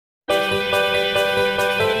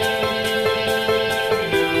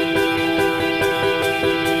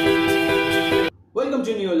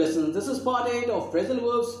is part 8 of phrasal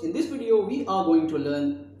verbs. In this video, we are going to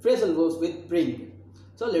learn phrasal verbs with bring.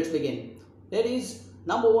 So let's begin. That is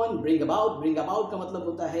number 1, bring about. Bring about का मतलब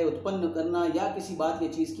होता है उत्पन्न करना या किसी बात या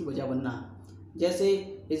चीज़ की वजह बनना. जैसे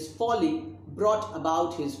his folly brought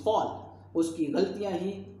about his fall. उसकी गलतियाँ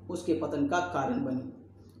ही उसके पतन का कारण बनी.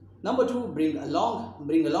 Number 2, bring along.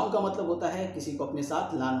 Bring along का मतलब होता है किसी को अपने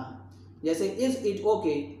साथ लाना. जैसे is it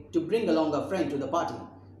okay to bring along a friend to the party?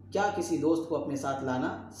 क्या किसी दोस्त को अपने साथ लाना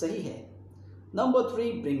सही है. Number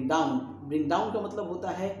 3, bring down. Bring down का मतलब होता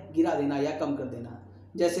है गिरा देना या कम कर देना.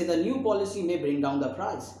 जैसे द न्यू पॉलिसी में bring down the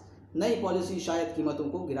price. नई पॉलिसी शायद कीमतों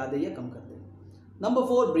को गिरा दे या कम कर दे. Number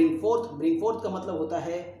 4, bring forth. Bring forth का मतलब होता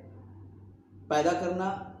है पैदा करना,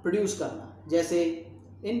 प्रोड्यूस करना. जैसे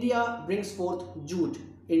India brings forth jute.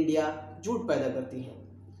 India jute पैदा करती है.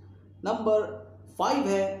 नंबर 5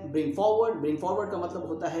 है bring forward. Bring forward का मतलब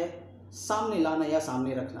होता है सामने लाना या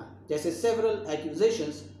सामने रखना. जैसे several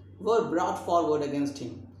accusations were brought forward against him.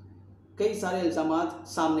 कई सारे इल्जामात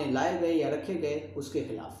सामने लाए गए या रखे गए उसके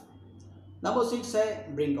खिलाफ. नंबर 6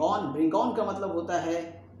 है bring on. Bring on का मतलब होता है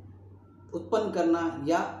उत्पन्न करना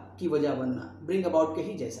या की वजह बनना. bring about के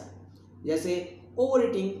ही जैसा. जैसे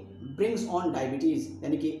overeating brings on diabetes,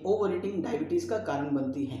 यानी कि overeating डायबिटीज़ का कारण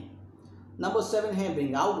बनती है. नंबर 7 है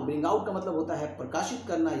bring out. Bring out का मतलब होता है प्रकाशित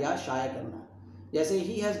करना या शाया करना. जैसे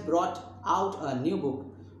he has brought out a new book.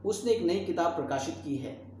 उसने एक नई किताब प्रकाशित की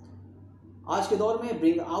है. आज के दौर में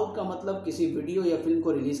bring out का मतलब किसी वीडियो या फिल्म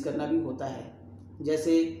को रिलीज़ करना भी होता है.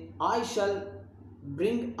 जैसे I shall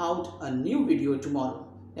bring out a new video tomorrow,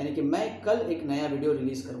 यानी कि मैं कल एक नया वीडियो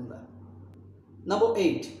रिलीज़ करूँगा. Number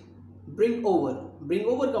 8, bring over.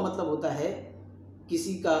 Bring over का मतलब होता है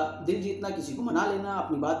किसी का दिल जीतना, किसी को मना लेना,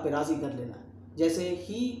 अपनी बात पे राज़ी कर लेना. जैसे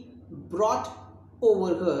he brought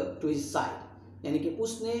over her to his side, यानी कि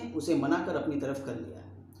उसने उसे मनाकर अपनी तरफ कर लिया.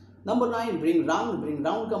 Number 9, bring round. Bring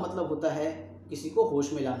round का मतलब होता है किसी को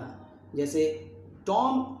होश में लाना. जैसे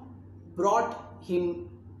Tom brought him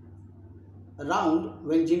round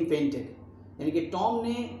when Jim fainted, यानी कि टॉम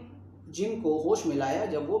ने जिम को होश में लाया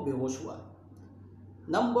जब वो बेहोश हुआ.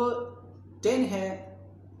 नंबर 10 है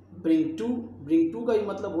bring to. Bring to का भी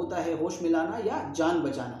मतलब होता है होश में लाना या जान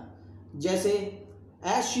बचाना. जैसे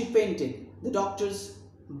as she fainted the doctors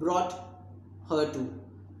brought her to,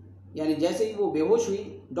 यानी जैसे ही वो बेहोश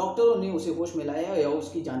हुई डॉक्टरों ने उसे होश में लाया या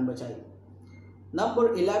उसकी जान बचाई.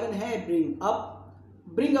 नंबर 11 है bring up.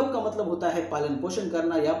 Bring up का मतलब होता है पालन पोषण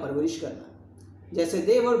करना या परवरिश करना. जैसे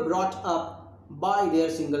they were brought up by their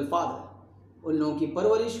single father. उन लोगों की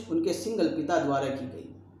परवरिश उनके सिंगल पिता द्वारा की गई.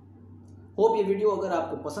 होप ये वीडियो अगर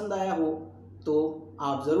आपको पसंद आया हो तो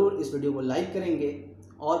आप ज़रूर इस वीडियो को लाइक करेंगे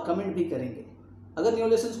और कमेंट भी करेंगे. अगर न्यू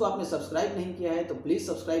लेसन्स को आपने सब्सक्राइब नहीं किया है तो प्लीज़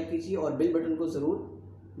सब्सक्राइब कीजिए और बेल बटन को ज़रूर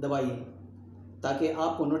दबाइए ताकि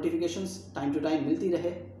आपको नोटिफिकेशंस टाइम टू टाइम मिलती रहे.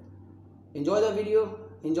 Enjoy the video,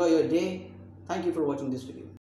 enjoy your day. Thank you for watching this video.